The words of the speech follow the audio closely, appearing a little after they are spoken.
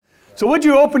So would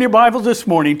you open your Bibles this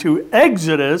morning to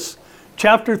Exodus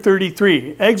chapter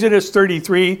 33. Exodus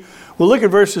 33, we'll look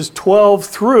at verses 12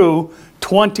 through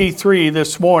 23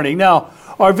 this morning. Now,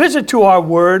 our visit to our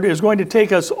word is going to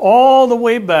take us all the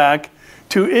way back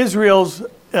to Israel's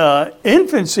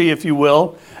infancy, if you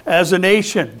will, as a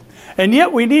nation. And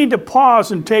yet we need to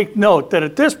pause and take note that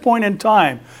at this point in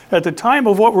time, at the time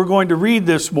of what we're going to read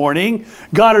this morning,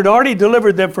 God had already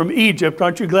delivered them from Egypt.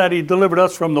 Aren't you glad He delivered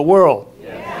us from the world?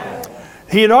 Yes.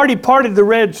 He had already parted the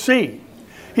Red Sea.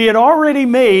 He had already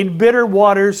made bitter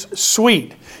waters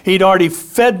sweet. He'd already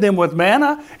fed them with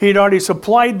manna. He'd already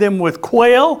supplied them with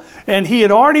quail. And He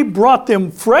had already brought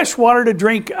them fresh water to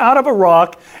drink out of a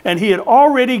rock. And He had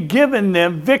already given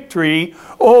them victory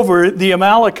over the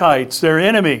Amalekites, their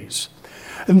enemies.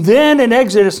 And then in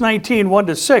Exodus 19,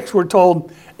 1-6, we're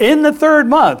told, in the third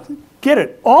month, get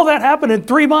it, all that happened in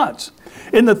 3 months.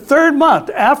 In the third month,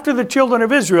 after the children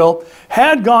of Israel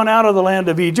had gone out of the land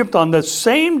of Egypt, on the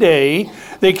same day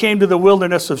they came to the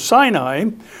wilderness of Sinai,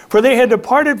 for they had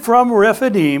departed from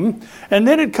Rephidim, and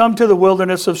then had come to the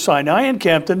wilderness of Sinai and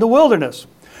camped in the wilderness.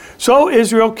 So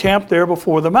Israel camped there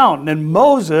before the mountain, and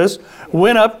Moses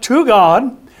went up to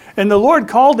God, and the Lord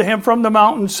called to him from the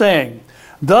mountain, saying,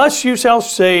 Thus you shall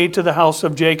say to the house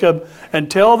of Jacob, and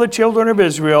tell the children of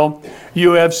Israel,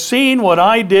 You have seen what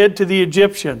I did to the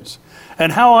Egyptians,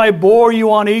 and how I bore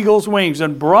you on eagle's wings,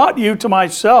 and brought you to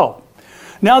myself.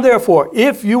 Now therefore,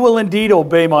 if you will indeed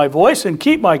obey my voice, and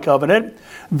keep my covenant,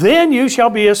 then you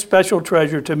shall be a special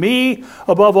treasure to me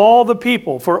above all the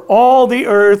people, for all the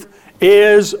earth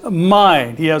is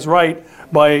mine. He has right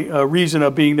by reason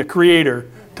of being the creator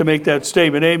to make that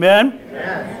statement. Amen?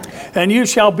 Amen. And you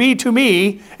shall be to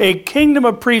me a kingdom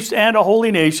of priests and a holy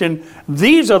nation.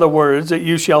 These are the words that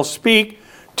you shall speak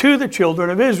to the children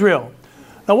of Israel.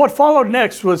 Now what followed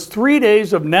next was 3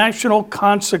 days of national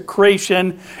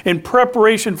consecration in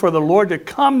preparation for the Lord to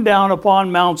come down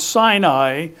upon Mount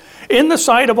Sinai in the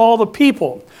sight of all the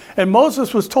people. And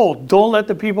Moses was told, don't let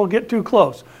the people get too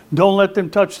close. Don't let them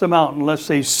touch the mountain, lest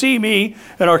they see me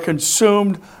and are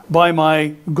consumed by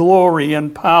my glory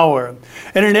and power.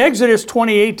 And in Exodus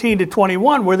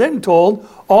 20:18-21, we're then told,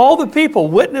 all the people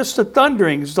witnessed the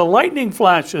thunderings, the lightning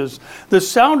flashes, the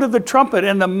sound of the trumpet,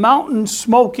 and the mountain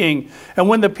smoking. And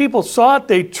when the people saw it,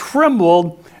 they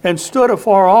trembled and stood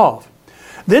afar off.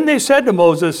 Then they said to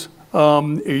Moses,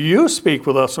 you speak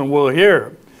with us and we'll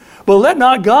hear. But let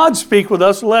not God speak with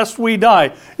us lest we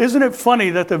die. Isn't it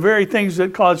funny that the very things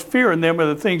that cause fear in them are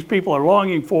the things people are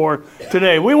longing for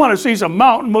today? We want to see some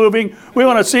mountain moving. We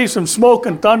want to see some smoke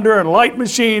and thunder and light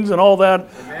machines and all that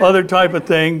other type of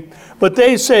thing. But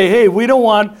they say, hey, we don't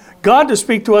want God to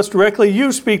speak to us directly.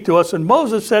 You speak to us. And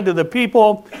Moses said to the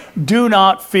people, do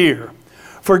not fear.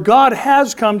 For God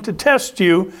has come to test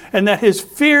you, and that His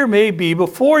fear may be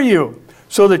before you,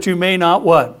 so that you may not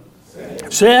what?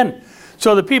 Sin.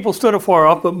 So the people stood afar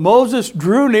off, but Moses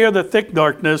drew near the thick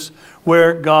darkness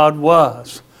where God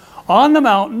was. On the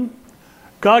mountain,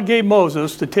 God gave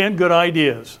Moses the 10 good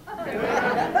ideas.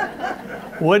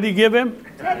 What did He give him?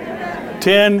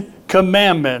 10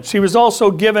 commandments. He was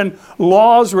also given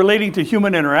laws relating to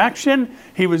human interaction.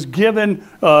 He was given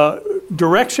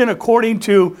direction according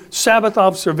to Sabbath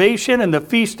observation and the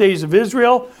feast days of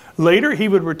Israel. Later, he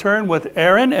would return with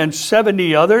Aaron and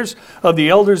 70 others of the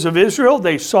elders of Israel.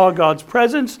 They saw God's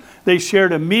presence. They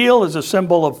shared a meal as a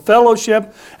symbol of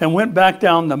fellowship and went back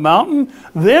down the mountain.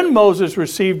 Then Moses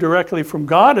received directly from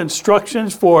God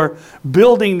instructions for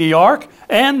building the ark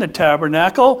and the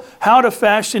tabernacle, how to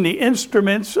fashion the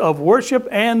instruments of worship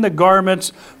and the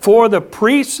garments for the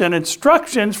priests, and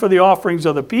instructions for the offerings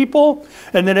of the people.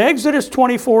 And then Exodus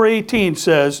 24:18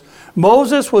 says,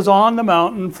 Moses was on the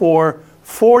mountain for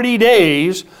 40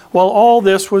 days while all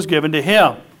this was given to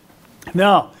him.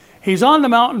 Now, he's on the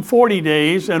mountain 40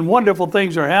 days and wonderful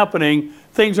things are happening.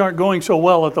 Things aren't going so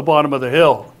well at the bottom of the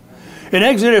hill. In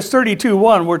Exodus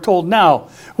 32:1, we're told, now,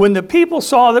 when the people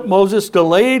saw that Moses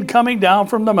delayed coming down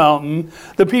from the mountain,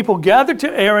 the people gathered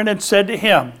to Aaron and said to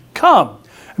him, come,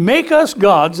 make us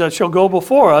gods that shall go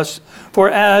before us. For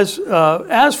as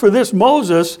for this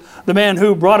Moses, the man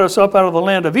who brought us up out of the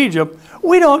land of Egypt,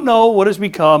 we don't know what has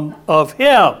become of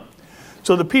him.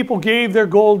 So the people gave their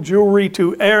gold jewelry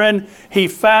to Aaron. He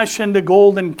fashioned a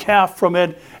golden calf from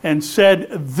it and said,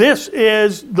 this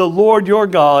is the Lord your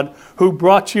God who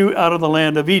brought you out of the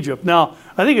land of Egypt. Now,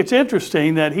 I think it's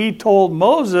interesting that he told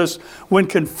Moses, when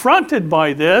confronted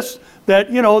by this,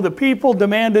 that, the people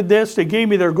demanded this. They gave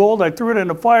me their gold. I threw it in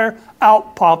the fire.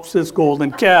 Out pops this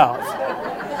golden calf.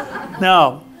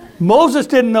 Now, Moses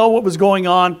didn't know what was going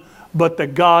on, but the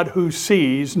God who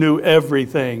sees knew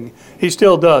everything. He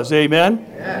still does. Amen?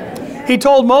 Yeah. He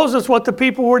told Moses what the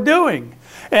people were doing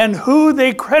and who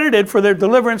they credited for their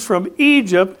deliverance from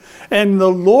Egypt. And the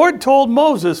Lord told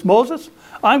Moses, Moses,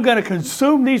 I'm going to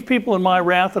consume these people in my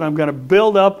wrath, and I'm going to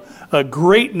build up a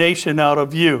great nation out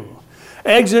of you.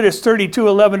 Exodus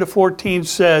 32:11-14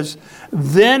 says,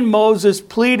 Then Moses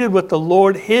pleaded with the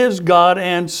Lord his God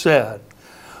and said,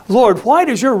 Lord, why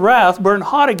does your wrath burn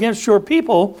hot against your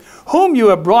people, whom you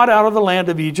have brought out of the land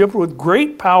of Egypt with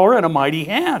great power and a mighty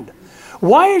hand?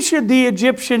 Why should the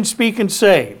Egyptians speak and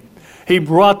say, He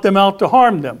brought them out to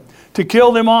harm them, to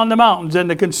kill them on the mountains, and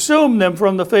to consume them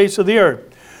from the face of the earth?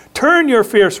 Turn your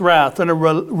fierce wrath and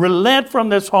relent from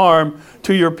this harm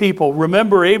to your people.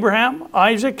 Remember Abraham,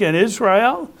 Isaac, and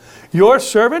Israel, your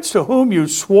servants, to whom you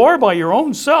swore by your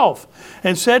own self,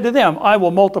 and said to them, I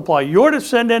will multiply your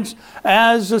descendants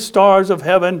as the stars of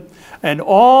heaven, and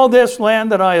all this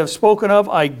land that I have spoken of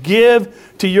I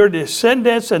give to your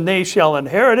descendants, and they shall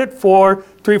inherit it for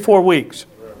 4 weeks.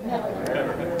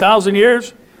 1,000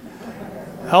 years?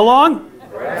 How long?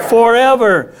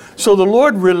 Forever. So the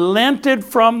Lord relented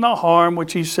from the harm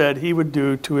which he said he would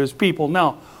do to his people.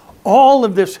 Now, all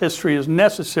of this history is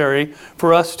necessary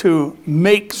for us to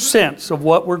make sense of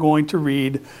what we're going to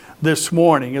read this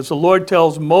morning. As the Lord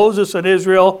tells Moses and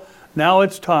Israel, now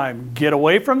it's time. Get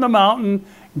away from the mountain.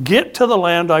 Get to the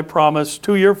land I promised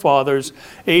to your fathers,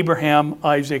 Abraham,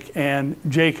 Isaac, and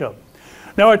Jacob.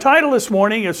 Now, our title this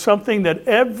morning is something that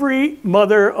every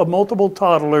mother of multiple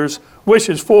toddlers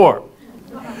wishes for.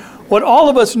 What all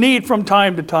of us need from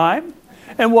time to time,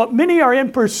 and what many are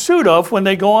in pursuit of when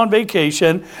they go on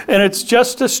vacation, and it's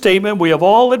just a statement we have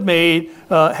all have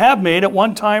made at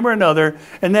one time or another,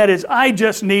 and that is, I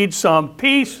just need some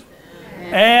peace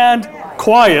and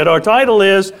quiet. Our title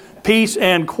is Peace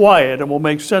and Quiet, and we'll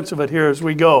make sense of it here as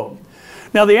we go.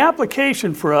 Now, the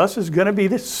application for us is going to be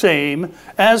the same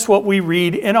as what we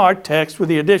read in our text, with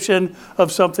the addition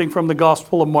of something from the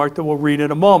Gospel of Mark that we'll read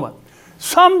in a moment.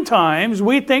 Sometimes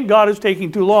we think God is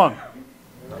taking too long.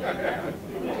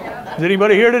 Is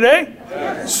anybody here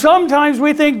today? Sometimes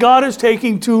we think God is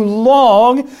taking too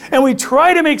long, and we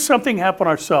try to make something happen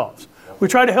ourselves. We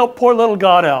try to help poor little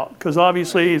God out, because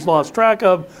obviously he's lost track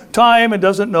of time and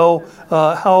doesn't know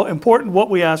how important what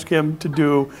we ask him to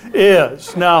do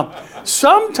is. Now,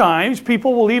 sometimes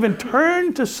people will even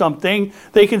turn to something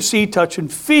they can see, touch,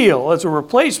 and feel as a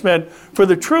replacement for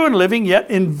the true and living yet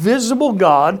invisible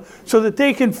God, so that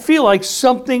they can feel like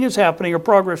something is happening or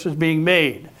progress is being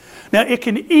made. Now, it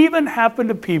can even happen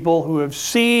to people who have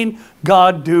seen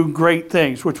God do great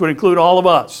things, which would include all of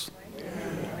us.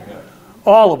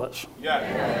 All of us.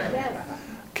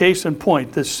 Case in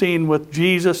point, this scene with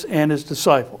Jesus and his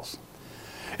disciples.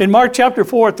 In Mark chapter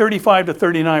 4,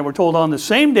 35-39, we're told, on the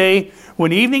same day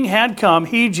when evening had come,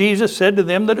 he, Jesus, said to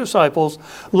them, the disciples,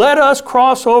 let us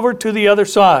cross over to the other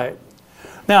side.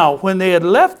 Now, when they had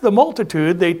left the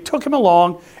multitude, they took him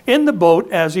along in the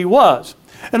boat as he was.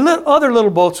 And other little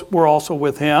boats were also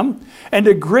with him. And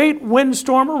a great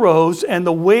windstorm arose, and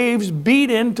the waves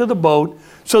beat into the boat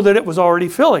so that it was already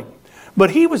filling.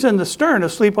 But he was in the stern,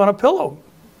 asleep on a pillow.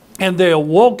 And they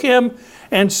awoke him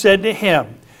and said to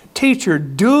him, Teacher,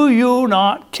 do you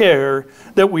not care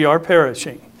that we are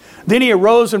perishing? Then he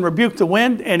arose and rebuked the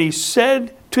wind, and he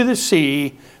said to the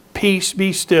sea, Peace,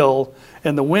 be still.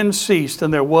 And the wind ceased,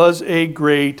 and there was a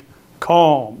great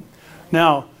calm.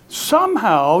 Now,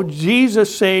 somehow,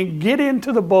 Jesus saying, get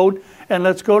into the boat and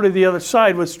let's go to the other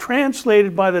side, was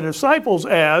translated by the disciples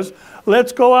as,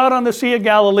 let's go out on the Sea of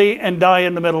Galilee and die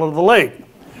in the middle of the lake.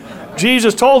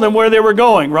 Jesus told them where they were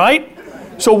going, right?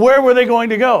 So where were they going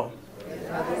to go?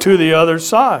 To the other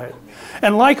side.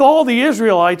 And like all the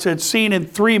Israelites had seen in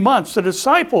 3 months, the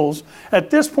disciples at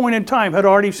this point in time had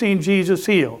already seen Jesus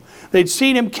heal. They'd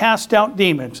seen him cast out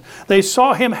demons. They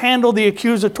saw him handle the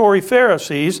accusatory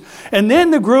Pharisees. And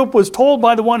then the group was told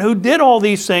by the one who did all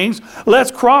these things,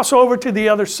 let's cross over to the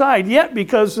other side. Yet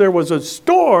because there was a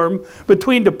storm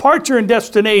between departure and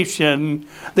destination,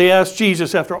 they asked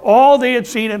Jesus, after all they had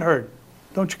seen and heard,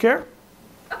 don't you care?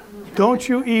 Don't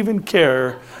you even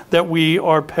care that we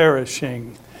are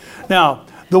perishing? Now,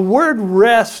 the word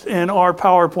rest in our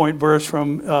PowerPoint verse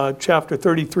from chapter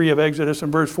 33 of Exodus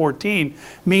and verse 14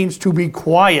 means to be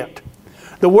quiet.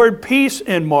 The word peace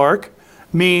in Mark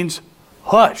means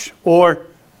hush or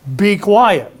be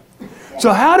quiet.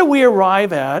 So how do we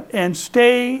arrive at and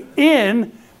stay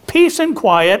in peace and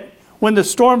quiet when the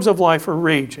storms of life are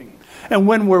raging? And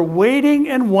when we're waiting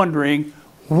and wondering,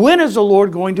 when is the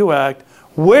Lord going to act?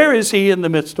 Where is he in the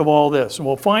midst of all this? And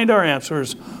we'll find our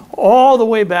answers all the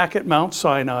way back at Mount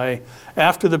Sinai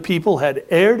after the people had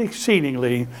erred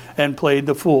exceedingly and played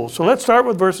the fool. So let's start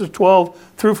with verses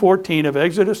 12 through 14 of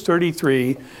Exodus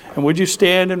 33. And would you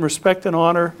stand in respect and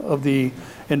honor of the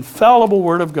infallible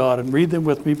Word of God and read them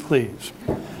with me, please.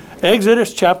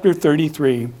 Exodus chapter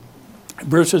 33,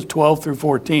 verses 12 through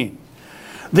 14.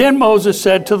 Then Moses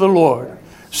said to the Lord,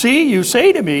 "See, you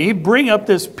say to me, bring up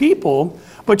this people,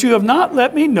 but you have not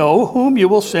let me know whom you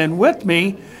will send with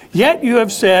me. Yet you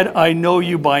have said, I know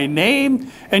you by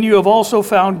name, and you have also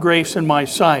found grace in my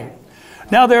sight.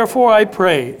 Now therefore I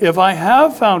pray, if I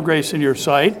have found grace in your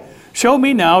sight, show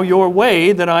me now your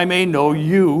way, that I may know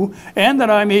you, and that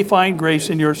I may find grace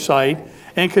in your sight,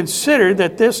 and consider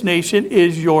that this nation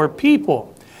is your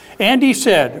people." And he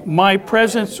said, "My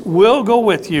presence will go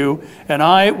with you, and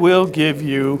I will give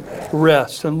you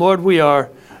rest." And Lord, we are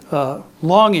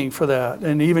longing for that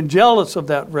and even jealous of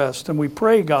that rest. And we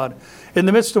pray, God, in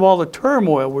the midst of all the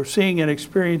turmoil we're seeing and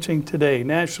experiencing today,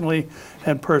 nationally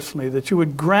and personally, that you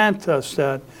would grant us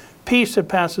that peace that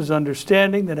passes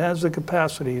understanding, that has the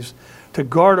capacities to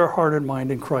guard our heart and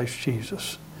mind in Christ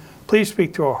Jesus. Please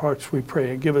speak to our hearts, we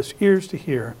pray, and give us ears to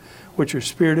hear what your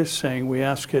Spirit is saying. We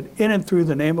ask it in and through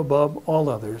the name above all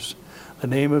others, the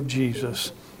name of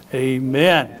Jesus.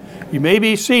 Amen. You may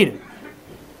be seated.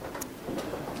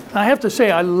 I have to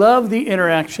say, I love the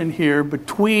interaction here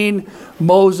between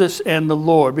Moses and the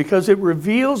Lord, because it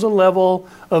reveals a level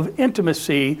of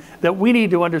intimacy that we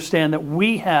need to understand that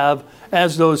we have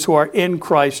as those who are in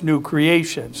Christ, new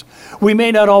creations. We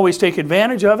may not always take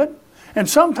advantage of it, and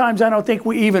sometimes I don't think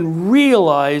we even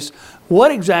realize what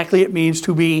exactly it means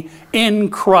to be in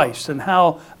Christ, and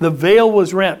how the veil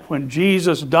was rent when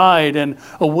Jesus died and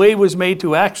a way was made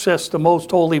to access the most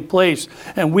holy place.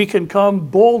 And we can come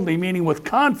boldly, meaning with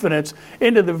confidence,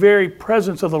 into the very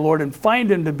presence of the Lord and find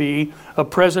him to be a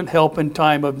present help in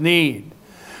time of need.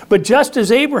 But just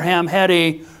as Abraham had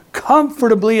a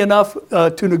comfortably enough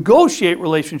to negotiate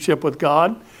relationship with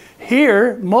God,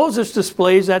 here Moses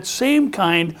displays that same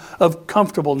kind of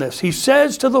comfortableness. He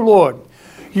says to the Lord,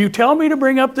 "You tell me to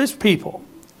bring up this people.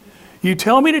 You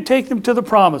tell me to take them to the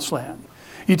promised land.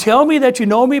 You tell me that you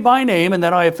know me by name and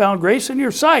that I have found grace in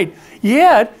your sight.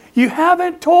 Yet you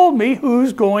haven't told me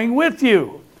who's going with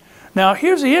you." Now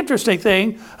here's the interesting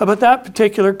thing about that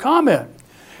particular comment.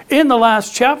 In the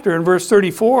last chapter, in verse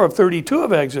 34 of 32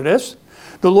 of Exodus,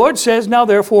 the Lord says, "Now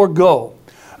therefore go.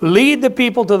 Lead the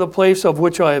people to the place of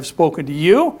which I have spoken to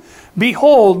you.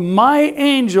 Behold, my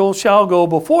angel shall go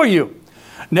before you.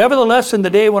 Nevertheless, in the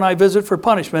day when I visit for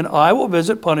punishment, I will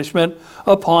visit punishment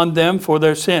upon them for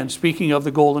their sins." Speaking of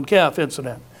the golden calf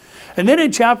incident. And then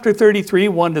in chapter 33,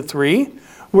 1-3,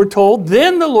 we're told,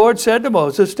 "Then the Lord said to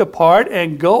Moses, depart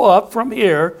and go up from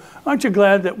here." Aren't you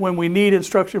glad that when we need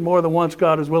instruction more than once,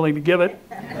 God is willing to give it?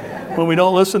 When we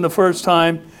don't listen the first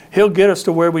time, he'll get us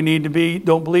to where we need to be.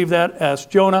 Don't believe that? Ask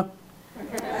Jonah.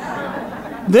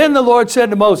 "Then the Lord said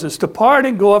to Moses, depart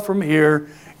and go up from here,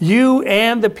 you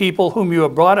and the people whom you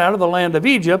have brought out of the land of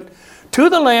Egypt, to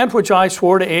the land which I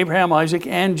swore to Abraham, Isaac,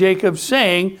 and Jacob,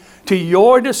 saying, to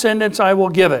your descendants I will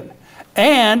give it.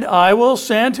 And I will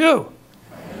send" who?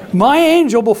 "My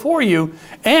angel before you,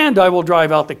 and I will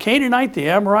drive out the Canaanite, the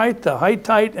Amorite, the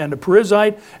Hittite, and the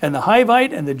Perizzite, and the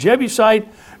Hivite, and the Jebusite.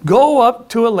 Go up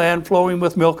to a land flowing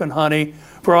with milk and honey,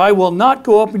 for I will not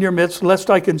go up in your midst,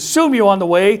 lest I consume you on the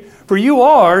way, for you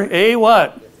are a"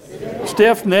 what?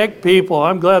 "Stiff-necked people."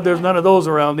 I'm glad there's none of those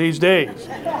around these days.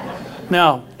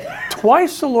 Now,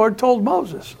 twice the Lord told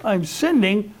Moses, "I'm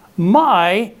sending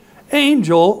my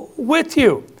angel with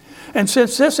you." And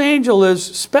since this angel is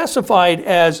specified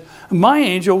as my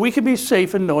angel, we can be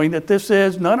safe in knowing that this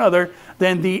is none other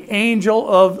than the angel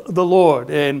of the Lord,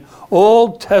 an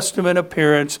Old Testament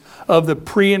appearance of the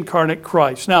pre-incarnate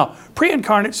Christ. Now,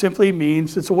 pre-incarnate simply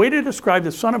means it's a way to describe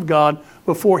the Son of God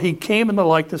before he came in the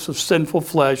likeness of sinful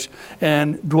flesh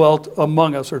and dwelt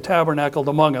among us, or tabernacled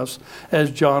among us,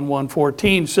 as John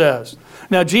 1:14 says.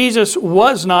 Now, Jesus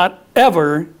was not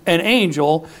ever an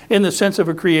angel in the sense of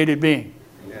a created being.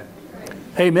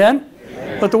 Amen?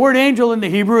 But the word angel in the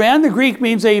Hebrew and the Greek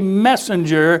means a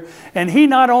messenger, and he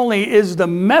not only is the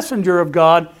messenger of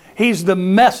God, he's the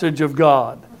message of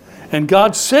God. And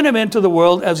God sent him into the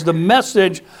world as the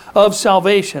message of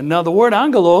salvation. Now the word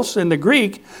angelos in the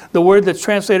Greek, the word that's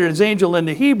translated as angel in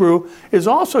the Hebrew, is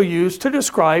also used to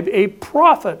describe a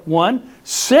prophet, one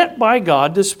sent by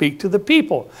God to speak to the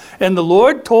people. And the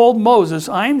Lord told Moses,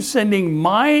 "I'm sending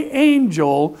my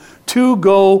angel to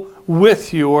go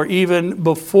with you," or even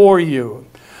before you.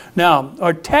 Now,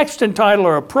 our text and title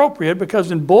are appropriate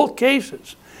because in both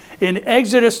cases, in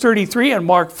Exodus 33 and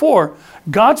Mark 4,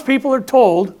 God's people are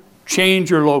told,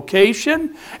 change your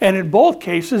location. And in both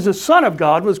cases, the Son of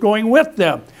God was going with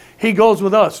them. He goes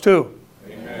with us too.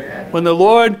 Amen. When the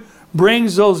Lord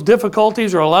brings those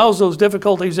difficulties or allows those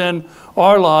difficulties in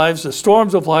our lives, the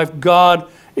storms of life, God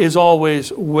is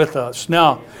always with us.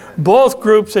 Now, both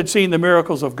groups had seen the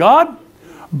miracles of God.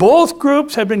 Both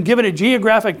groups had been given a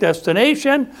geographic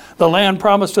destination, the land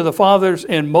promised to the fathers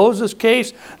in Moses'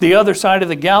 case, the other side of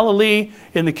the Galilee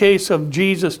in the case of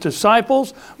Jesus'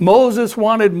 disciples. Moses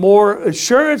wanted more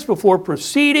assurance before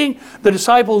proceeding. The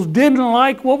disciples didn't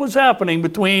like what was happening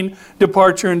between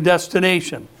departure and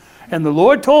destination. And the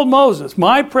Lord told Moses,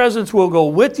 my presence will go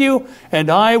with you, and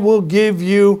I will give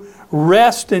you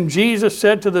rest. And Jesus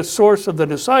said to the source of the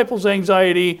disciples'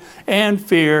 anxiety and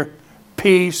fear,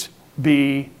 peace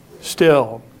be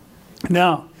still.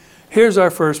 Now, here's our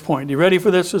first point. You ready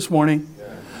for this morning?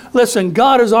 Yeah. Listen,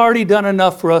 God has already done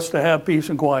enough for us to have peace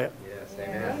and quiet. Yes,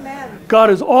 amen. God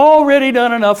has already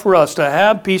done enough for us to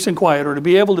have peace and quiet, or to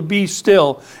be able to be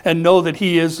still and know that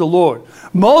He is the Lord.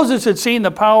 Moses had seen the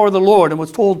power of the Lord and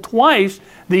was told twice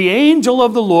the angel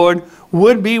of the Lord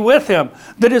would be with him.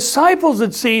 The disciples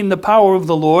had seen the power of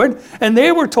the Lord, and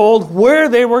they were told where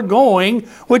they were going,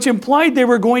 which implied they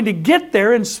were going to get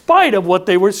there in spite of what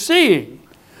they were seeing.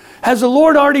 Has the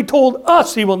Lord already told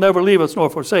us He will never leave us nor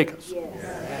forsake us?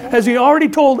 Yes. Has He already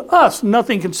told us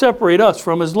nothing can separate us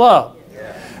from His love?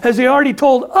 Yes. Has He already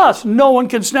told us no one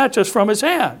can snatch us from His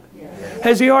hand? Yes.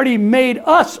 Has He already made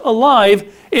us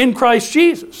alive in Christ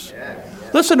Jesus? Yes.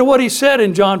 Listen to what He said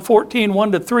in John 14,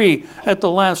 1-3 at the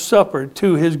Last Supper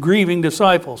to His grieving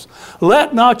disciples.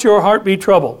 Let not your heart be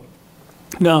troubled.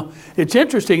 Now, it's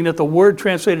interesting that the word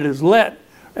translated as let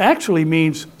actually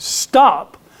means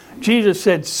stop. Jesus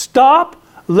said, stop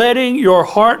letting your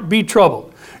heart be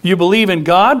troubled. You believe in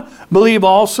God, believe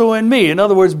also in me. In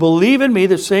other words, believe in me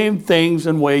the same things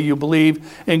and way you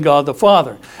believe in God the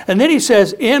Father. And then He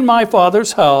says, in my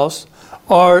Father's house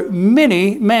are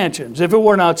many mansions. If it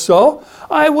were not so,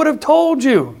 I would have told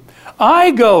you.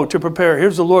 I go to prepare.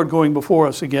 Here's the Lord going before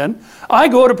us again. I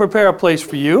go to prepare a place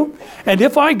for you. And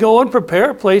if I go and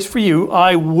prepare a place for you,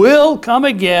 I will come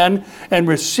again and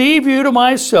receive you to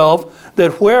myself,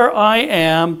 that where I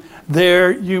am,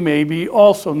 there you may be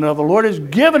also. Now the Lord has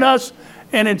given us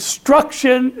an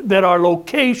instruction that our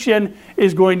location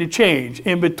is going to change.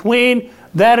 In between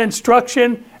that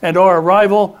instruction and our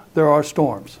arrival, there are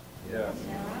storms. Yeah.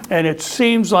 And it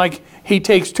seems like He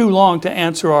takes too long to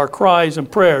answer our cries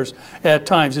and prayers at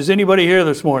times. Is anybody here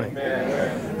this morning?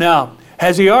 Amen. Now,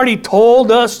 has He already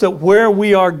told us that where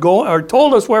we are going, or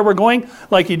told us where we're going,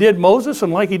 like He did Moses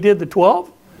and like He did the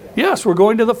 12? Yes, we're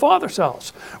going to the Father's house,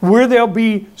 where there'll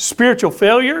be spiritual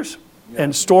failures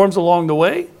and storms along the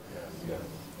way.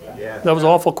 That was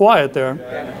awful quiet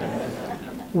there.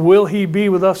 Will He be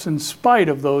with us in spite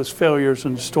of those failures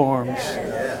and storms?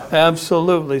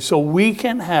 Absolutely. So we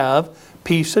can have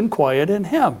peace and quiet in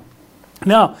Him.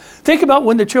 Now, think about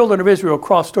when the children of Israel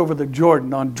crossed over the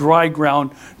Jordan on dry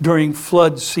ground during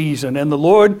flood season. And the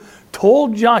Lord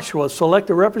told Joshua, select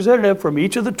a representative from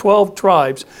each of the 12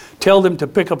 tribes, tell them to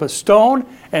pick up a stone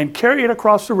and carry it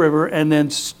across the river and then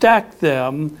stack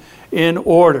them in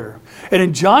order. And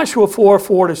in Joshua 4,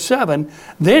 4-7,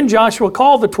 then Joshua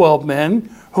called the 12 men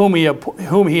whom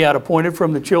he had appointed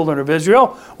from the children of Israel,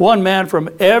 one man from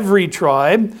every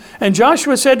tribe. And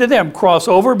Joshua said to them, cross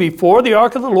over before the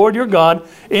ark of the Lord your God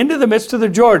into the midst of the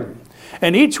Jordan.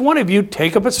 And each one of you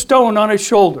take up a stone on his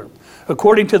shoulder,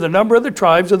 according to the number of the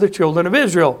tribes of the children of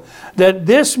Israel, that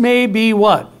this may be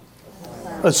what?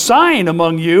 A sign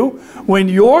among you when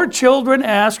your children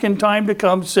ask in time to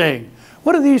come, saying,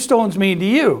 what do these stones mean to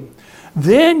you?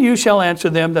 Then you shall answer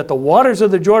them that the waters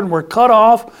of the Jordan were cut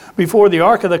off before the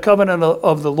ark of the covenant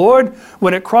of the Lord.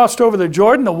 When it crossed over the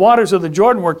Jordan, the waters of the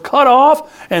Jordan were cut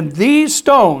off, and these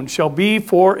stones shall be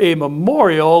for a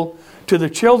memorial to the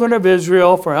children of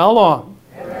Israel for how long?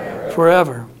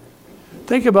 Forever.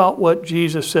 Think about what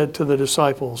Jesus said to the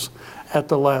disciples at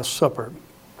the Last Supper.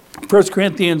 1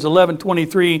 Corinthians 11,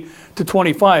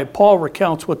 23-25, Paul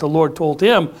recounts what the Lord told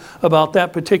him about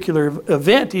that particular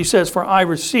event. He says, for I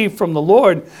received from the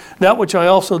Lord that which I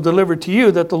also delivered to you,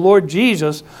 that the Lord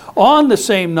Jesus, on the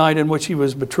same night in which He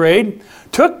was betrayed,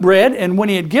 took bread, and when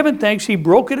He had given thanks, He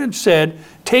broke it and said,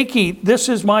 take, eat, this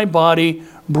is my body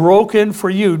broken for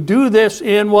you. Do this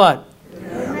in what?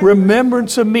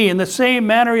 Remembrance of me. In the same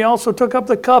manner He also took up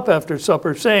the cup after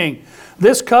supper, saying,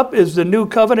 this cup is the new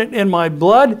covenant in my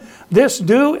blood. This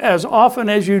do as often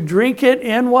as you drink it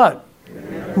in what?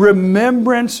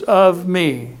 Remembrance of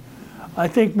me. I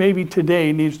think maybe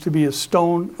today needs to be a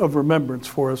stone of remembrance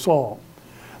for us all.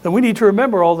 then we need to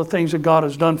remember all the things that God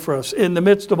has done for us in the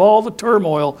midst of all the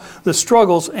turmoil, the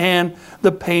struggles, and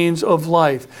the pains of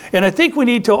life. And I think we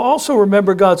need to also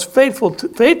remember God's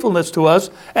faithfulness to us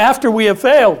after we have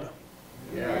failed.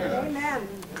 Amen.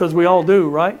 Because we all do,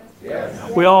 right?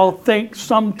 Yes. We all think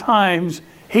sometimes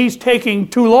He's taking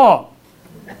too long.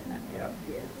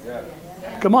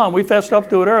 Come on, we fessed up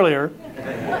to it earlier.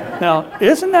 Now,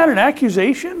 isn't that an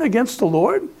accusation against the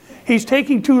Lord? He's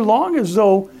taking too long, as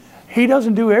though He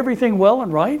doesn't do everything well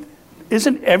and right?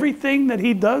 Isn't everything that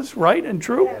He does right and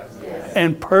true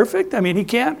and perfect? I mean, He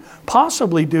can't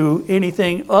possibly do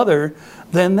anything other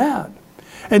than that.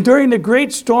 And during the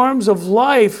great storms of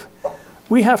life,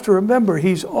 we have to remember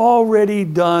He's already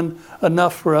done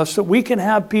enough for us that we can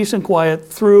have peace and quiet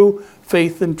through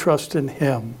faith and trust in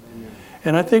Him.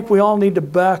 And I think we all need to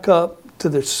back up to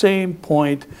the same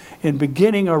point in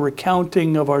beginning our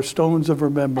recounting of our stones of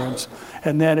remembrance,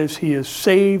 and that is He has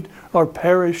saved our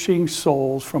perishing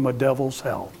souls from a devil's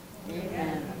hell.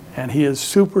 Amen. And He has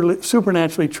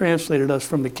supernaturally translated us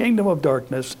from the kingdom of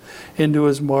darkness into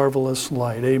His marvelous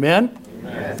light. Amen?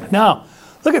 Amen. Now,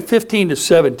 look at 15 to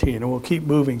 17, and we'll keep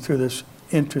moving through this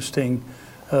interesting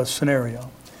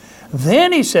scenario.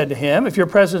 Then He said to him, if your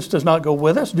presence does not go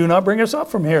with us, do not bring us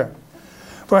up from here.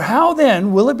 For how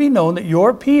then will it be known that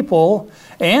your people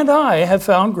and I have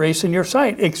found grace in your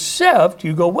sight, except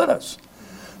you go with us?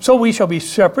 So we shall be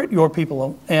separate, your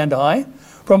people and I,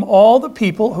 from all the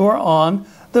people who are on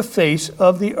the face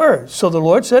of the earth. So the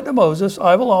Lord said to Moses,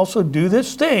 I will also do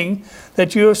this thing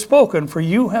that you have spoken, for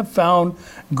you have found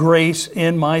grace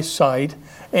in my sight,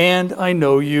 and I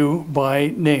know you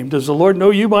by name. Does the Lord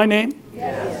know you by name?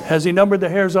 Yes. Has He numbered the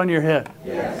hairs on your head?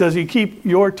 Yes. Does He keep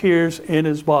your tears in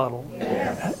His bottle?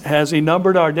 Yes. Has He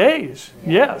numbered our days?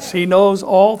 Yes. He knows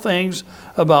all things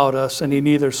about us, and He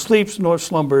neither sleeps nor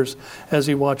slumbers as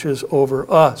He watches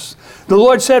over us. The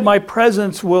Lord said, my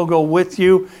presence will go with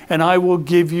you, and I will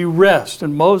give you rest.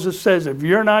 And Moses says, if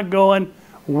you're not going,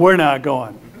 we're not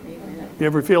going. You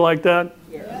ever feel like that?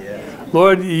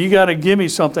 Lord, you got to give me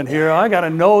something here. I got to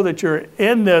know that you're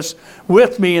in this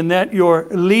with me and that you're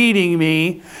leading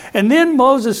me. And then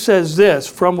Moses says this,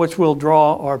 from which we'll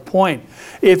draw our point.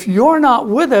 If you're not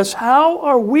with us, how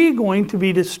are we going to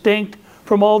be distinct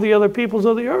from all the other peoples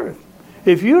of the earth?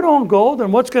 If you don't go,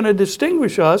 then what's going to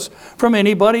distinguish us from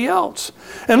anybody else?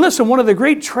 And listen, one of the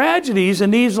great tragedies in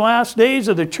these last days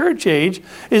of the church age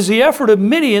is the effort of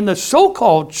many in the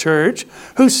so-called church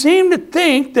who seem to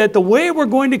think that the way we're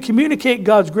going to communicate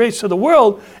God's grace to the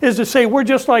world is to say, we're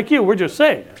just like you, we're just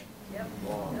saved.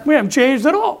 We haven't changed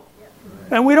at all.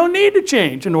 And we don't need to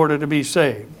change in order to be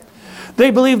saved.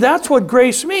 They believe that's what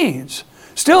grace means.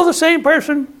 Still the same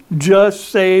person, just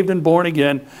saved and born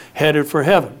again, headed for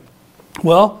heaven.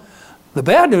 Well, the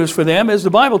bad news for them is the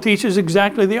Bible teaches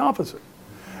exactly the opposite.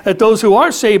 That those who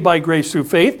are saved by grace through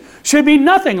faith should be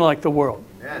nothing like the world.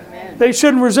 Amen. They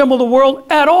shouldn't resemble the world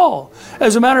at all.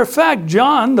 As a matter of fact,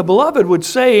 John, the beloved, would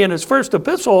say in his first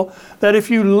epistle that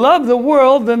if you love the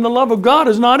world, then the love of God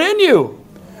is not in you.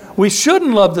 We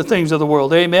shouldn't love the things of the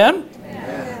world. Amen?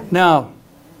 Amen. Now,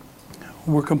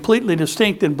 we're completely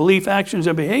distinct in belief, actions,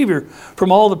 and behavior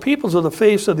from all the peoples of the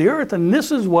face of the earth. And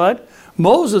this is what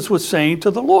Moses was saying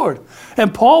to the Lord.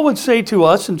 And Paul would say to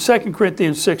us in 2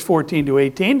 Corinthians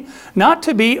 6:14-18, not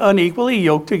to be unequally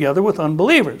yoked together with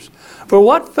unbelievers. For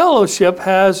what fellowship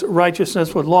has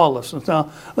righteousness with lawlessness?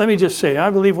 Now, let me just say,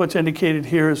 I believe what's indicated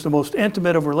here is the most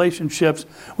intimate of relationships.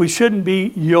 We shouldn't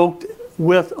be yoked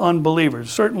with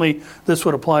unbelievers. Certainly, this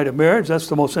would apply to marriage. That's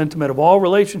the most intimate of all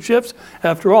relationships.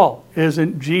 After all,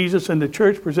 isn't Jesus and the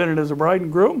church presented as a bride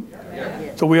and groom?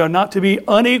 Yes. So we are not to be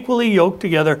unequally yoked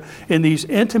together in these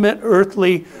intimate,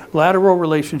 earthly, lateral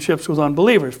relationships with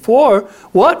unbelievers. For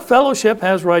what fellowship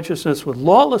has righteousness with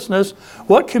lawlessness?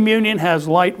 What communion has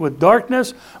light with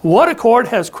darkness? What accord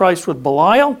has Christ with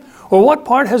Belial? Or what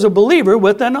part has a believer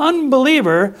with an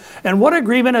unbeliever? And what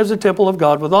agreement has the temple of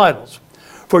God with idols?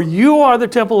 For you are the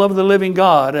temple of the living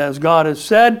God, as God has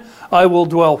said, I will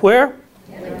dwell where?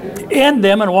 In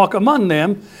them and walk among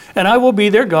them, and I will be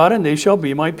their God, and they shall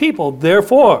be my people.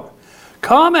 Therefore,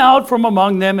 come out from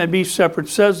among them and be separate,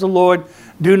 says the Lord.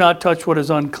 Do not touch what is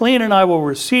unclean, and I will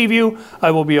receive you.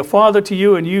 I will be a father to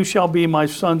you, and you shall be my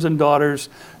sons and daughters,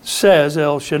 says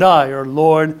El Shaddai, or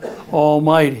Lord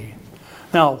Almighty.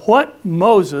 Now, what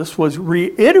Moses was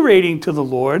reiterating to the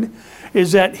Lord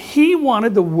is that he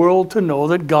wanted the world to know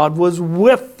that God was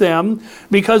with them,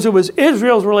 because it was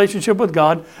Israel's relationship with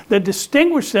God that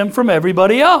distinguished them from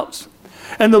everybody else.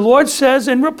 And the Lord says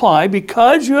in reply,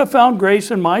 because you have found grace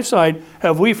in my sight,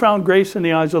 have we found grace in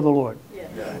the eyes of the Lord?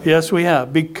 Yes, we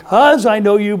have. Because I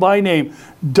know you by name.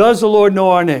 Does the Lord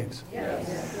know our names?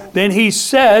 Yes. Then he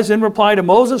says in reply to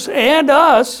Moses and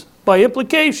us, by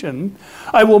implication,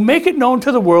 I will make it known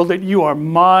to the world that you are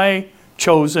my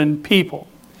chosen people.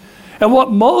 And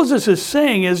what Moses is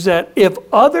saying is that if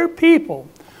other people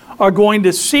are going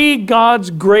to see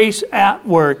God's grace at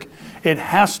work, it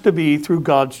has to be through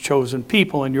God's chosen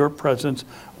people and your presence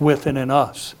within in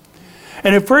us.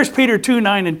 And in 1 Peter 2,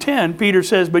 9 and 10, Peter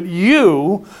says, but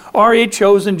you are a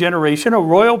chosen generation, a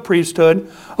royal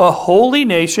priesthood, a holy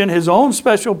nation, his own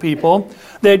special people,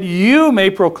 that you may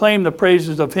proclaim the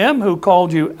praises of him who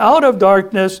called you out of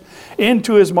darkness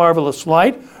into his marvelous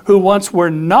light, who once were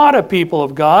not a people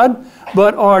of God,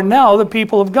 but are now the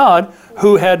people of God,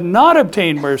 who had not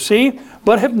obtained mercy,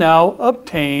 but have now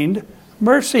obtained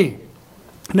mercy.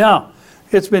 Now,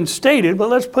 it's been stated, but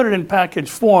let's put it in package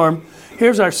form.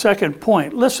 Here's our second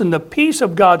point. Listen, the peace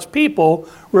of God's people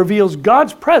reveals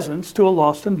God's presence to a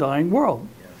lost and dying world.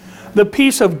 The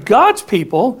peace of God's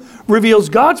people reveals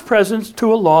God's presence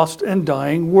to a lost and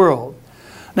dying world.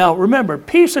 Now, remember,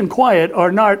 peace and quiet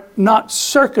are not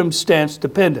circumstance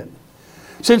dependent.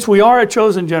 Since we are a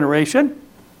chosen generation,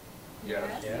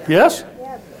 yes?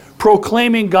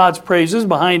 Proclaiming God's praises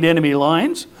behind enemy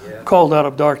lines, called out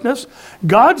of darkness,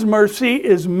 God's mercy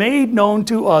is made known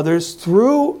to others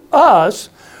through us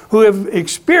who have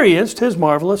experienced his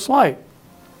marvelous light.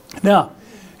 Now,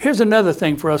 here's another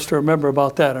thing for us to remember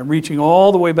about that. I'm reaching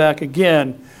all the way back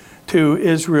again to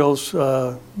Israel's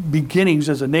beginnings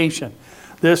as a nation.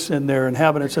 This and their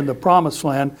inhabitants in the promised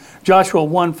land. Joshua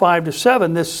 1, 5 to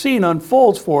 7, this scene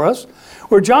unfolds for us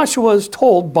where Joshua is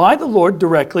told by the Lord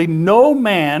directly, no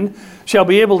man shall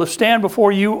be able to stand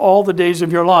before you all the days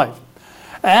of your life.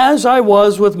 As I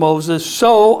was with Moses,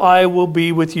 so I will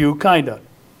be with you, kinda.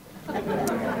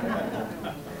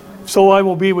 So I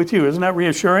will be with you. Isn't that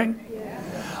reassuring?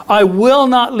 Yeah. I will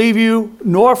not leave you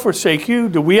nor forsake you.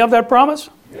 Do we have that promise?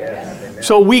 Yes.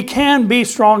 So we can be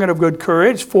strong and of good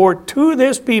courage, for to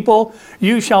this people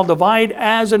you shall divide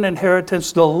as an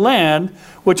inheritance the land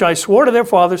which I swore to their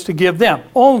fathers to give them.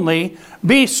 Only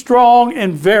be strong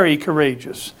and very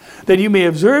courageous, that you may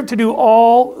observe to do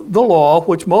all the law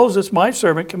which Moses my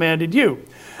servant commanded you.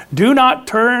 Do not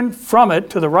turn from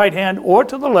it to the right hand or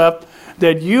to the left,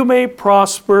 that you may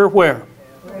prosper where?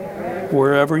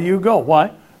 Wherever you go.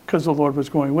 Why? Because the Lord was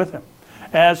going with him.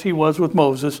 As he was with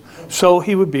Moses, so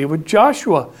he would be with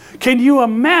Joshua. Can you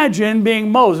imagine being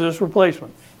Moses'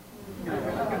 replacement?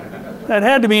 That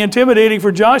had to be intimidating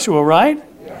for Joshua, right?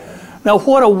 Now,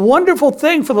 what a wonderful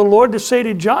thing for the Lord to say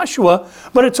to Joshua,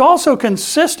 but it's also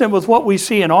consistent with what we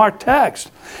see in our text.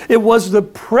 It was the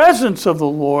presence of the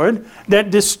Lord that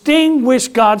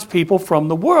distinguished God's people from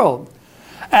the world.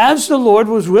 As the Lord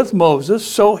was with Moses,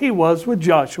 so he was with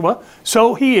Joshua,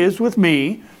 so he is with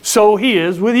me, so he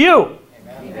is with you.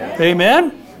 Amen?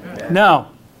 Amen?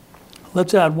 Now,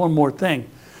 let's add one more thing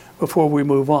before we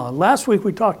move on. Last week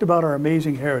we talked about our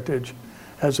amazing heritage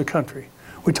as a country.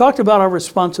 We talked about our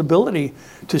responsibility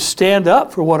to stand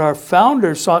up for what our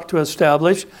founders sought to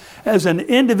establish as an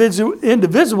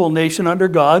indivisible nation under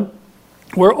God,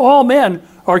 where all men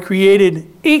are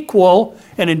created equal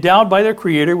and endowed by their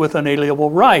Creator with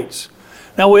unalienable rights.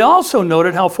 Now, we also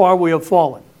noted how far we have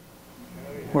fallen.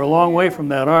 We're a long way from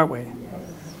that, aren't we?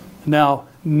 Now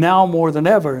more than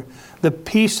ever, the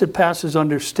peace that passes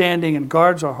understanding and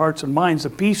guards our hearts and minds, the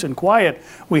peace and quiet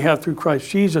we have through Christ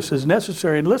Jesus is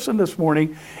necessary. And listen this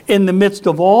morning, in the midst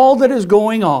of all that is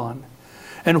going on,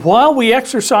 and while we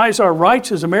exercise our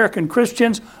rights as American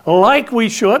Christians like we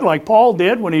should, like Paul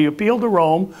did when he appealed to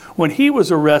Rome, when he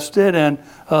was arrested and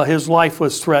his life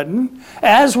was threatened,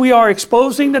 as we are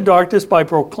exposing the darkness by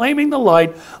proclaiming the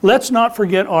light, let's not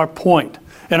forget our point.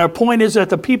 And our point is that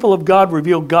the people of God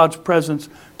reveal God's presence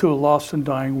to a lost and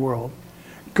dying world.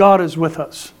 God is with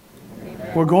us.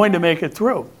 Amen. We're going to make it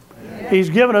through. Amen. He's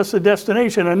given us a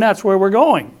destination, and that's where we're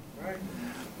going. Right.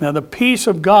 Now, the peace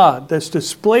of God that's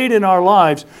displayed in our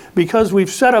lives because we've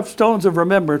set up stones of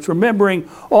remembrance, remembering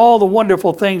all the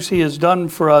wonderful things He has done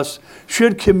for us,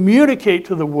 should communicate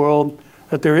to the world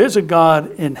that there is a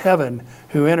God in heaven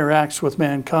who interacts with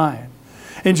mankind.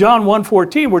 In John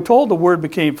 1:14, we're told the Word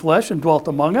became flesh and dwelt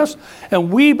among us,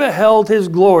 and we beheld His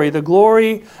glory, the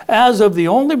glory as of the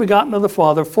only begotten of the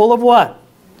Father, full of what?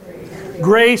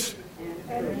 Grace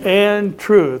and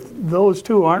truth. Those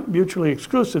two aren't mutually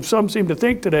exclusive. Some seem to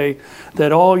think today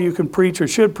that all you can preach or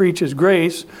should preach is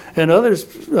grace, and others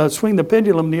swing the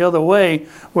pendulum the other way,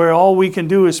 where all we can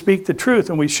do is speak the truth,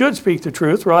 and we should speak the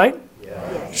truth, right?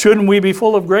 Yeah. Shouldn't we be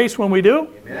full of grace when we do?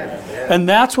 And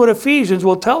that's what Ephesians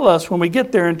will tell us when we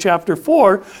get there in chapter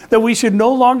 4, that we should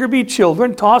no longer be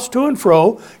children, tossed to and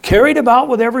fro, carried about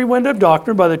with every wind of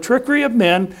doctrine by the trickery of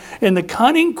men, in the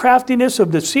cunning craftiness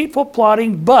of deceitful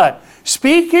plotting, but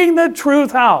speaking the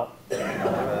truth how?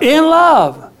 In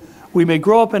love. We may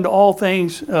grow up into all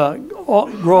things,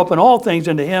 grow up in all things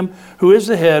into Him who is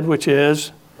the head, which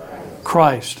is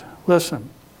Christ. Listen,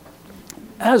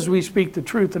 as we speak the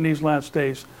truth in these last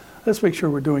days, let's make sure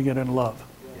we're doing it in love.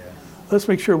 Let's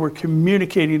make sure we're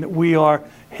communicating that we are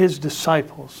His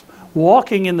disciples,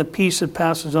 walking in the peace that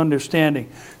passes understanding,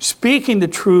 speaking the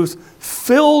truth,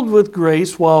 filled with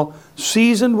grace while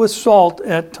seasoned with salt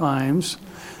at times,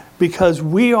 because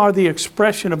we are the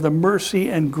expression of the mercy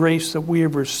and grace that we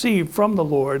have received from the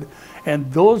Lord,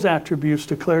 and those attributes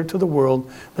declare to the world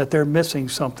that they're missing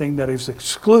something that is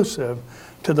exclusive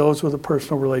to those with a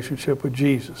personal relationship with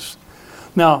Jesus.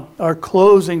 Now, our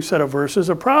closing set of verses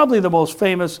are probably the most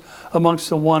famous amongst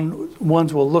the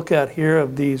ones we'll look at here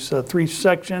of these 3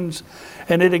 sections.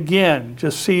 And it again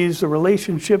just sees the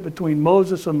relationship between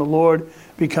Moses and the Lord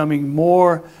becoming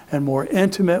more and more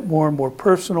intimate, more and more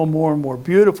personal, more and more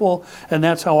beautiful. And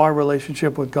that's how our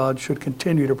relationship with God should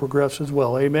continue to progress as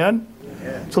well. Amen?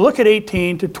 Amen. So look at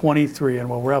 18 to 23 and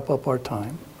we'll wrap up our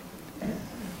time.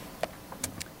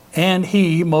 And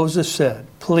he, Moses, said,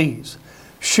 "Please,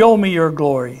 show me your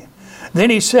glory." Then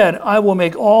he said, "I will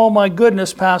make all my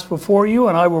goodness pass before you,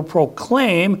 and I will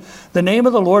proclaim the name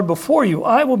of the Lord before you.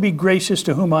 I will be gracious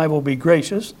to whom I will be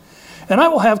gracious, and I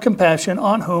will have compassion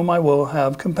on whom I will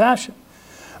have compassion."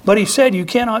 But he said, "You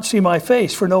cannot see my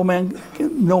face, for no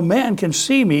man can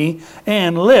see me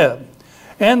and live."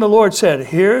 And the Lord said,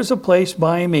 "Here is a place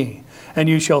by me, and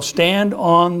you shall stand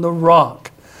on the rock.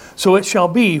 So it shall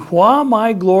be, while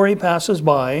my glory passes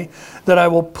by, that I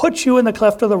will put you in the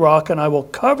cleft of the rock, and I will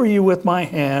cover you with my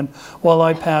hand while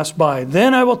I pass by.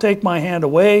 Then I will take my hand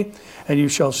away, and you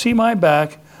shall see my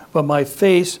back, but my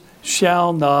face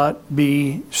shall not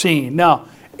be seen." Now,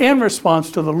 in response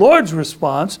to the Lord's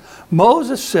response,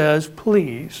 Moses says,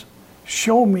 "Please,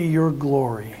 show me your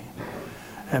glory."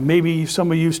 And maybe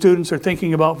some of you students are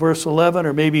thinking about verse 11,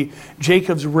 or maybe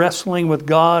Jacob's wrestling with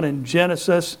God in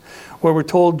Genesis, where we're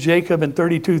told Jacob in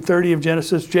 32:30 of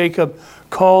Genesis, Jacob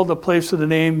called the place of the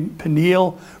name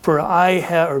Peniel, for I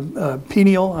have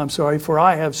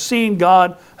seen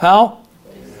God, how?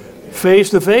 Face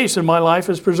to face, and my life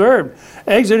is preserved.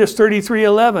 Exodus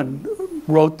 33:11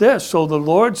 wrote this, "So the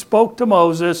Lord spoke to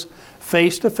Moses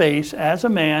face to face as a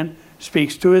man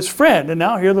speaks to his friend." And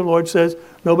now here the Lord says,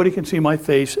 "Nobody can see my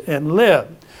face and live."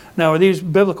 Now, are these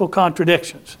biblical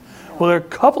contradictions? Well, there are a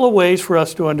couple of ways for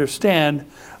us to understand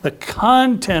the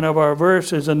content of our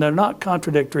verses, and they're not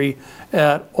contradictory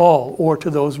at all, or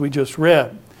to those we just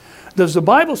read. Does the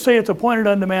Bible say it's appointed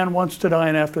unto man once to die,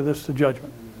 and after this the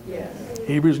judgment? Yes.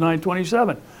 Hebrews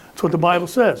 9:27. That's what the Bible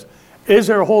says. Is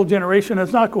there a whole generation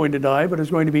that's not going to die, but is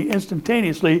going to be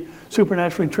instantaneously,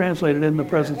 supernaturally translated in the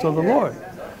presence of the Lord?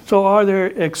 So are there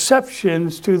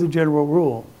exceptions to the general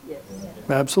rule? Yes.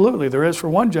 Absolutely. There is for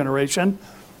one generation.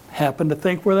 Happen to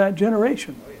think we're that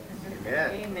generation.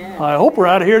 Amen. I hope we're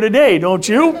out of here today, don't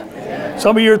you? Amen.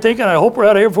 Some of you are thinking, I hope we're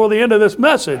out of here before the end of this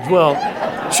message. Well,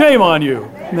 shame on you.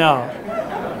 Now,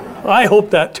 I hope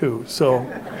that too. So,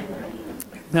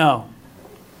 now,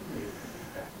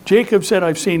 Jacob said,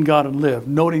 "I've seen God and lived,"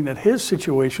 noting that his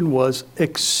situation was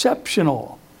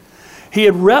exceptional. He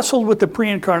had wrestled with the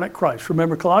pre-incarnate Christ.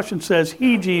 Remember, Colossians says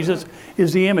he, Jesus,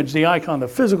 is the image, the icon, the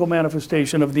physical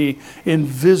manifestation of the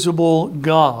invisible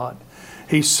God.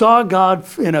 He saw God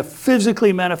in a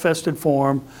physically manifested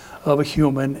form of a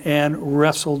human and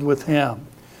wrestled with him.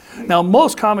 Now,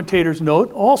 most commentators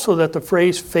note also that the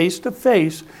phrase face to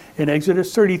face in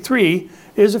Exodus 33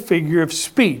 is a figure of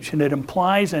speech, and it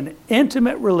implies an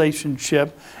intimate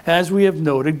relationship. As we have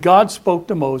noted, God spoke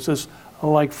to Moses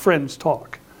like friends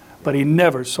talk, but he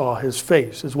never saw his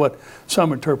face, is what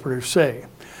some interpreters say.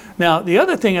 Now, the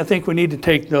other thing I think we need to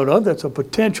take note of, that's a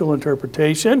potential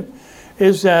interpretation,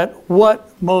 is that what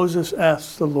Moses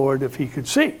asked the Lord if he could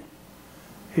see.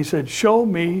 He said, "Show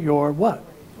me your" what?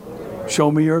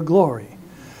 "Show me your glory."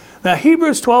 Now,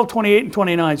 Hebrews 12:28 and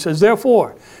 29 says,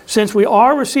 "Therefore, since we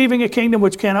are receiving a kingdom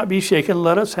which cannot be shaken,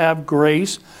 let us have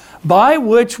grace by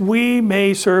which we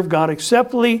may serve God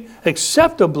acceptably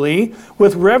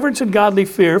with reverence and godly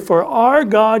fear, for our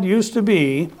God used to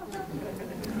be,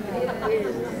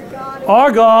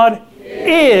 our God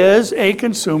is a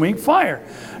consuming fire."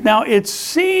 Now, it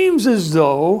seems as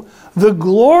though the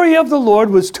glory of the Lord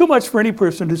was too much for any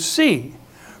person to see.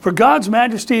 For God's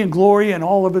majesty and glory and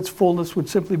all of its fullness would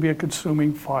simply be a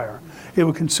consuming fire. It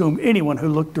would consume anyone who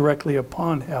looked directly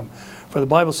upon him. For the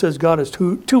Bible says God is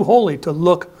too holy to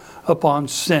look upon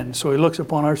sin. So he looks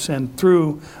upon our sin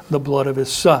through the blood of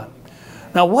his Son.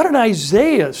 Now, what did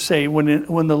Isaiah say when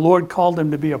the Lord called him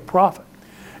to be a prophet?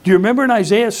 Do you remember in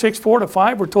Isaiah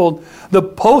 6:4-5, we're told, the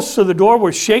posts of the door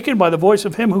were shaken by the voice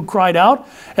of him who cried out,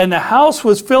 and the house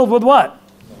was filled with what?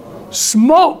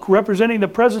 Smoke, representing the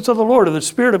presence of the Lord, or the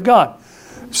Spirit of God.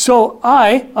 So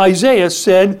Isaiah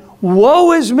said,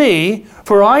 woe is me,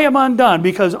 for I am undone,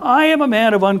 because I am a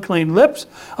man of unclean lips.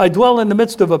 I dwell in the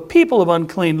midst of a people of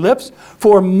unclean lips,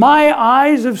 for my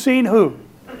eyes have seen who?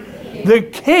 The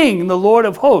King, the Lord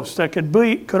of hosts. That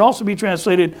could also be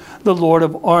translated the Lord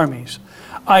of armies.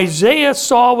 Isaiah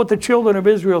saw what the children of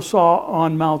Israel saw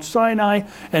on Mount Sinai,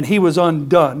 and he was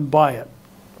undone by it.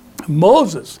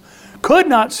 Moses could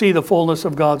not see the fullness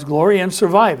of God's glory and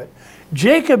survive it.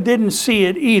 Jacob didn't see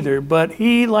it either, but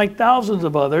he, like thousands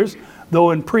of others, though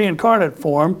in pre-incarnate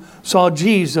form, saw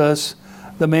Jesus,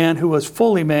 the man who was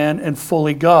fully man and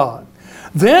fully God.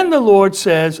 Then the Lord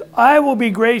says, I will be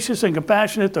gracious and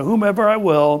compassionate to whomever I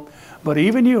will, but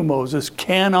even you, Moses,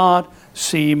 cannot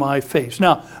see my face.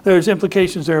 Now, there's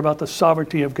implications there about the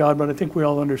sovereignty of God, but I think we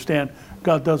all understand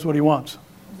God does what he wants.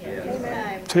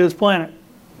 Amen. It's his planet.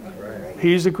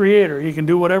 He's the creator. He can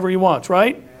do whatever he wants,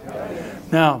 right?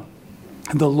 Now,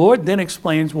 the Lord then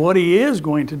explains what he is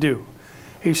going to do.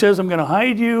 He says, I'm going to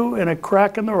hide you in a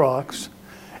crack in the rocks,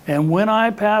 and when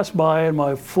I pass by and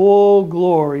my full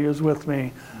glory is with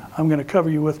me, I'm going to cover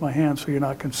you with my hand so you're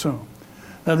not consumed.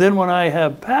 Now then when I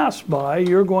have passed by,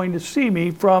 you're going to see me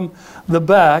from the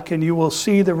back, and you will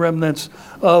see the remnants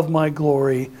of my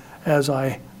glory as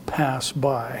I pass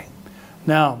by.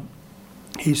 Now,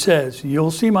 he says,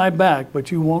 you'll see my back,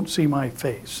 but you won't see my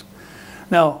face.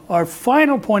 Now, our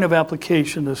final point of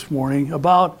application this morning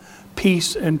about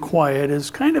peace and quiet is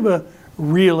kind of a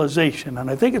realization. And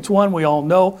I think it's one we all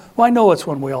know. Well, I know it's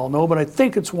one we all know, but I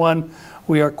think it's one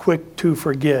we are quick to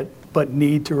forget, but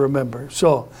need to remember.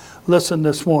 So, listen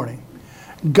this morning.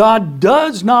 God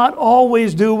does not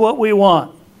always do what we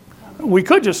want. We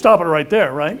could just stop it right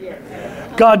there,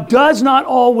 right? God does not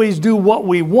always do what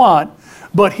we want,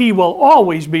 but he will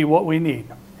always be what we need.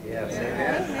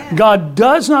 God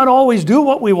does not always do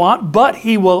what we want, but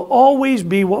he will always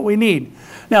be what we need.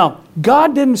 Now,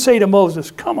 God didn't say to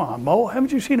Moses, come on, Mo,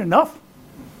 haven't you seen enough?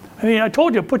 I mean, I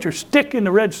told you to put your stick in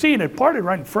the Red Sea and it parted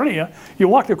right in front of you. You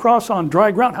walked across on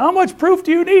dry ground. How much proof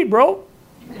do you need, bro?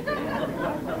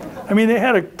 I mean, they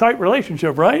had a tight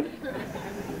relationship, right?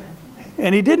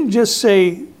 And he didn't just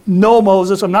say, no,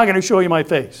 Moses, I'm not going to show you my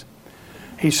face.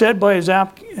 He said by his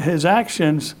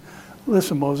actions,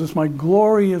 listen, Moses, my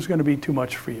glory is going to be too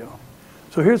much for you.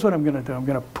 So here's what I'm going to do. I'm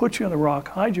going to put you on the rock,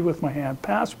 hide you with my hand,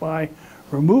 pass by,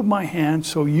 remove my hand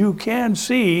so you can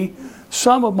see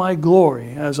some of my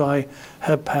glory as I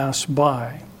have passed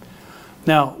by.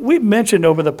 Now, we've mentioned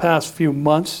over the past few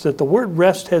months that the word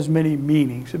rest has many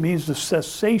meanings. It means the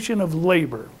cessation of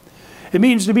labor. It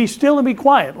means to be still and be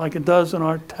quiet, like it does in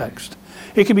our text.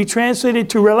 It can be translated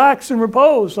to relax and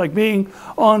repose, like being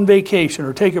on vacation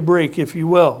or take a break, if you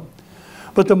will.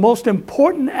 But the most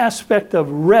important aspect of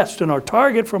rest and our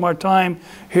target from our time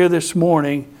here this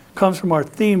morning comes from our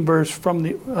theme verse for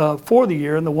the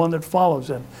year and the one that follows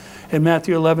it in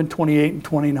Matthew 11:28 and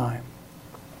 29.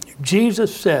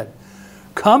 Jesus said,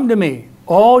 come to me,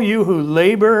 all you who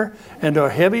labor and are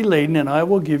heavy laden, and I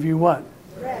will give you what?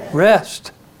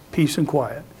 Rest, peace and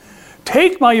quiet.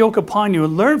 Take my yoke upon you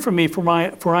and learn from me, for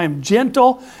I am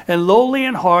gentle and lowly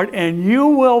in heart, and you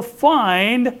will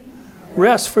find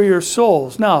rest for your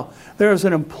souls. Now, there is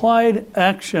an implied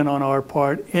action on our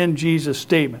part in Jesus'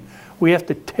 statement. We have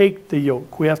to take the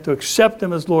yoke. We have to accept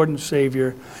him as Lord and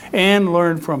Savior and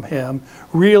learn from him,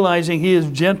 realizing he is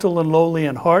gentle and lowly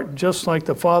in heart, just like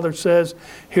the Father says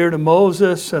here to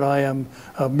Moses, that I am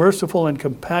merciful and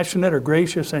compassionate, or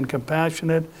gracious and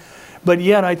compassionate. But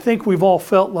yet I think we've all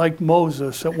felt like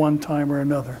Moses at one time or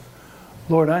another.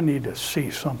 Lord, I need to see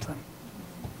something.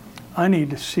 I need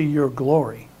to see your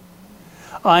glory.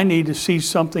 I need to see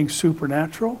something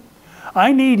supernatural.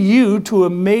 I need you to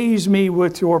amaze me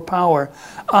with your power.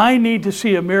 I need to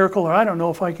see a miracle, or I don't know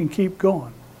if I can keep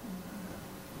going.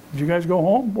 Did you guys go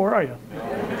home? Where are you?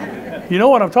 You know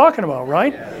what I'm talking about,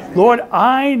 right? Lord,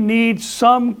 I need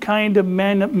some kind of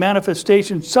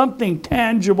manifestation, something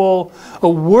tangible, a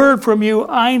word from you.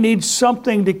 I need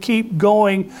something to keep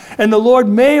going. And the Lord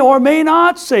may or may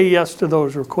not say yes to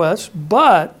those requests,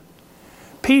 but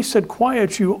peace that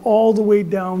quiets you all the way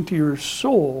down to your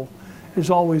soul is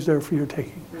always there for your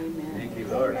taking. Amen. Thank you,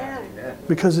 Lord. Amen.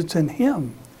 Because it's in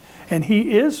him. And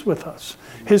he is with us.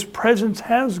 His presence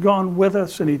has gone with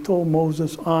us, and he told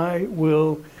Moses, I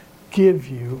will give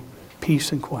you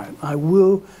peace and quiet. I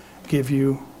will give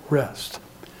you rest.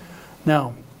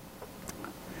 Now,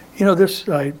 you know,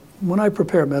 when I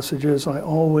prepare messages, I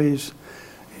always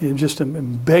just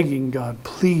am begging God,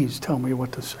 please tell me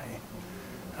what to say.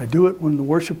 I do it when the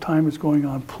worship time is going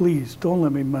on. Please don't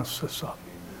let me mess this up.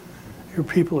 Your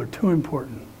people are too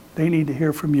important. They need to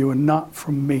hear from you and not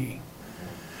from me.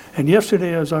 And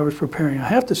yesterday as I was preparing, I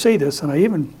have to say this, and I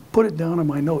even put it down in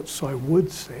my notes so I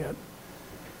would say it.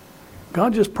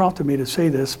 God just prompted me to say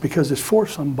this because it's for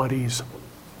somebody's.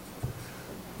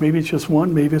 Maybe it's just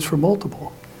one, maybe it's for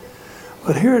multiple.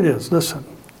 But here it is, listen.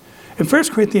 In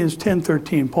 1 Corinthians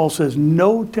 10:13, Paul says,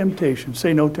 no temptation,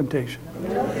 say no temptation.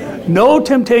 No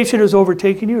temptation has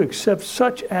overtaken you except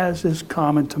such as is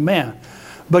common to man.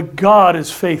 But God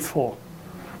is faithful.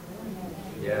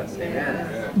 Yes,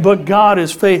 amen. But God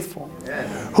is faithful,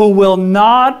 who will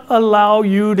not allow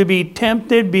you to be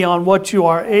tempted beyond what you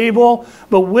are able,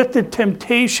 but with the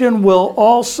temptation will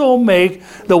also make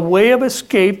the way of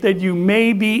escape that you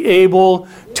may be able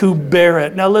to bear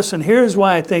it. Now listen, here's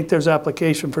why I think there's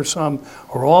application for some,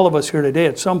 or all of us here today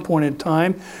at some point in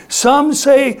time. Some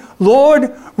say,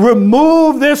 Lord,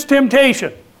 remove this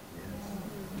temptation.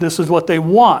 This is what they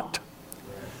want.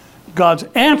 God's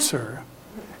answer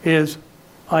is,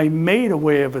 I made a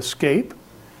way of escape,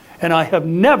 and I have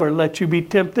never let you be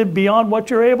tempted beyond what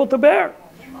you're able to bear.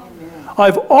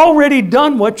 I've already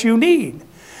done what you need.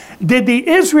 Did the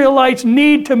Israelites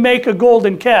need to make a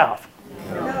golden calf?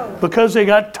 No. Because they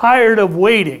got tired of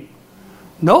waiting?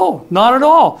 No, not at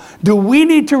all. Do we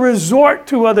need to resort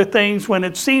to other things when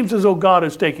it seems as though God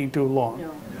is taking too long?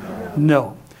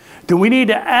 No. Do we need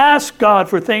to ask God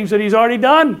for things that He's already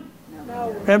done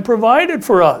and provided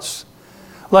for us?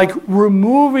 Like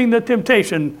removing the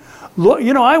temptation. Look,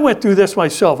 you know, I went through this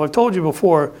myself. I've told you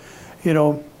before, you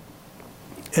know,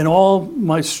 in all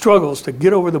my struggles to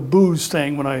get over the booze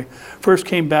thing when I first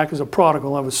came back as a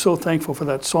prodigal, I was so thankful for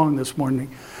that song this morning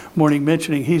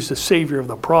mentioning He's the Savior of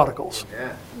the prodigals.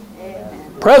 Yeah.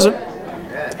 Present.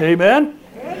 Amen.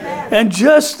 And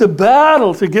just the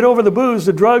battle to get over the booze,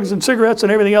 the drugs and cigarettes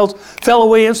and everything else fell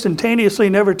away instantaneously,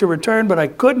 never to return. But I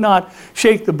could not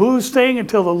shake the booze thing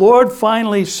until the Lord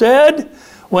finally said,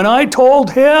 when I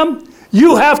told Him,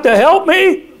 you have to help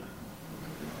me.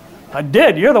 I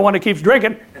did. You're the one that keeps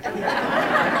drinking.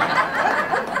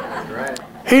 Right.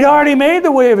 He'd already made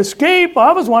the way of escape.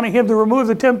 I was wanting Him to remove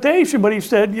the temptation, but He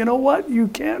said, you know what? You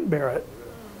can't bear it.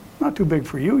 Not too big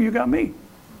for you. You got me.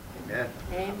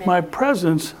 Amen. My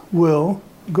presence will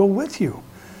go with you.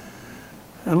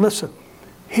 And listen,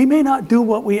 He may not do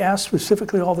what we ask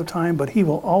specifically all the time, but He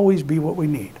will always be what we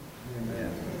need.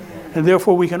 Amen. And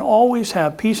therefore we can always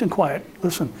have peace and quiet.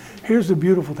 Listen, here's the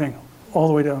beautiful thing, all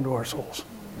the way down to our souls.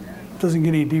 It doesn't get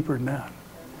any deeper than that.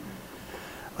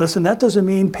 Listen, that doesn't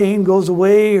mean pain goes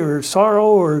away or sorrow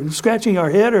or scratching our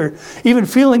head or even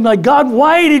feeling like, God,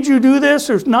 why did you do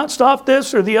this or not stop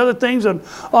this or the other things that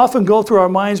often go through our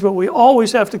minds, but we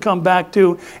always have to come back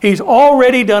to, He's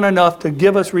already done enough to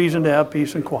give us reason to have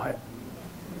peace and quiet,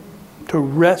 to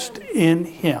rest in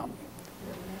Him.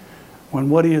 When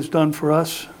what He has done for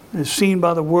us is seen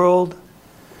by the world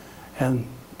and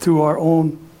through our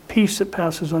own peace that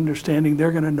passes understanding,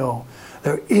 they're going to know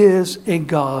there is a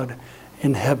God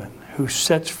in heaven who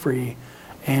sets free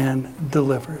and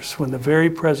delivers when the very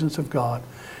presence of God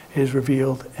is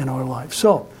revealed in our life.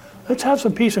 So let's have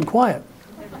some peace and quiet.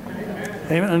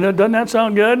 Amen. And doesn't that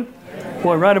sound good?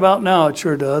 Boy, right about now it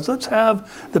sure does. Let's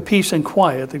have the peace and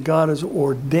quiet that God has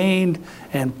ordained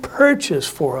and purchased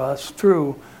for us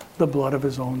through the blood of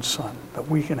His own Son, that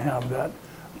we can have that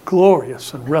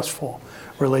glorious and restful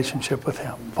relationship with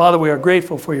Him. Father, we are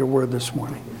grateful for your word this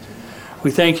morning. We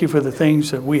thank you for the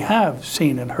things that we have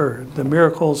seen and heard, the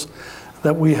miracles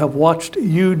that we have watched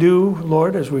you do,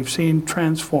 Lord, as we've seen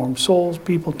transform souls,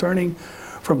 people turning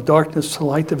from darkness to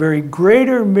light, the very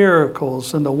greater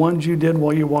miracles than the ones you did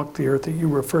while you walked the earth that you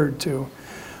referred to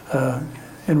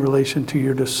in relation to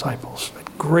your disciples.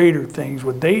 Greater things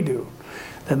would they do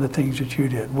than the things that you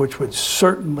did, which would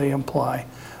certainly imply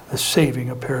the saving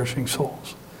of perishing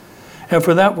souls. And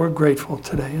for that, we're grateful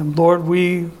today. And Lord,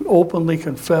 we openly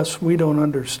confess we don't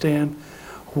understand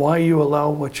why you allow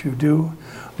what you do.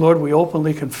 Lord, we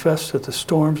openly confess that the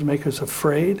storms make us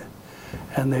afraid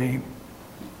and they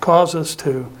cause us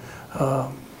to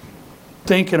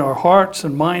think in our hearts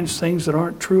and minds things that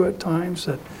aren't true at times,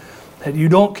 that you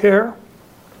don't care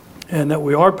and that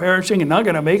we are perishing and not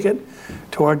going to make it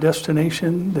to our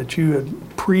destination that you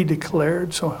had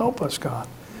pre-declared. So help us, God,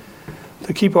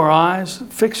 to keep our eyes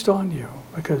fixed on you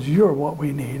because you're what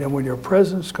we need. And when your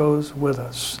presence goes with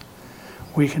us,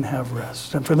 we can have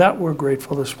rest. And for that, we're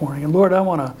grateful this morning. And Lord, I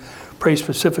want to pray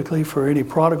specifically for any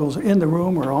prodigals in the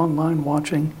room or online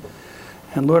watching.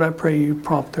 And Lord, I pray you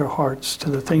prompt their hearts to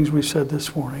the things we said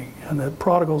this morning, and that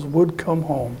prodigals would come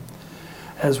home,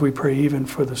 as we pray even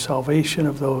for the salvation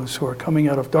of those who are coming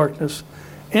out of darkness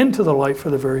into the light for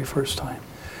the very first time.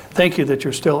 Thank you that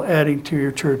you're still adding to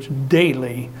your church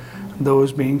daily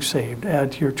those being saved.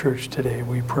 Add to your church today,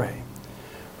 we pray.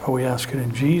 For we ask it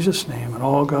in Jesus' name, and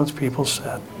all God's people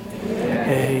said, Amen.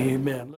 Amen.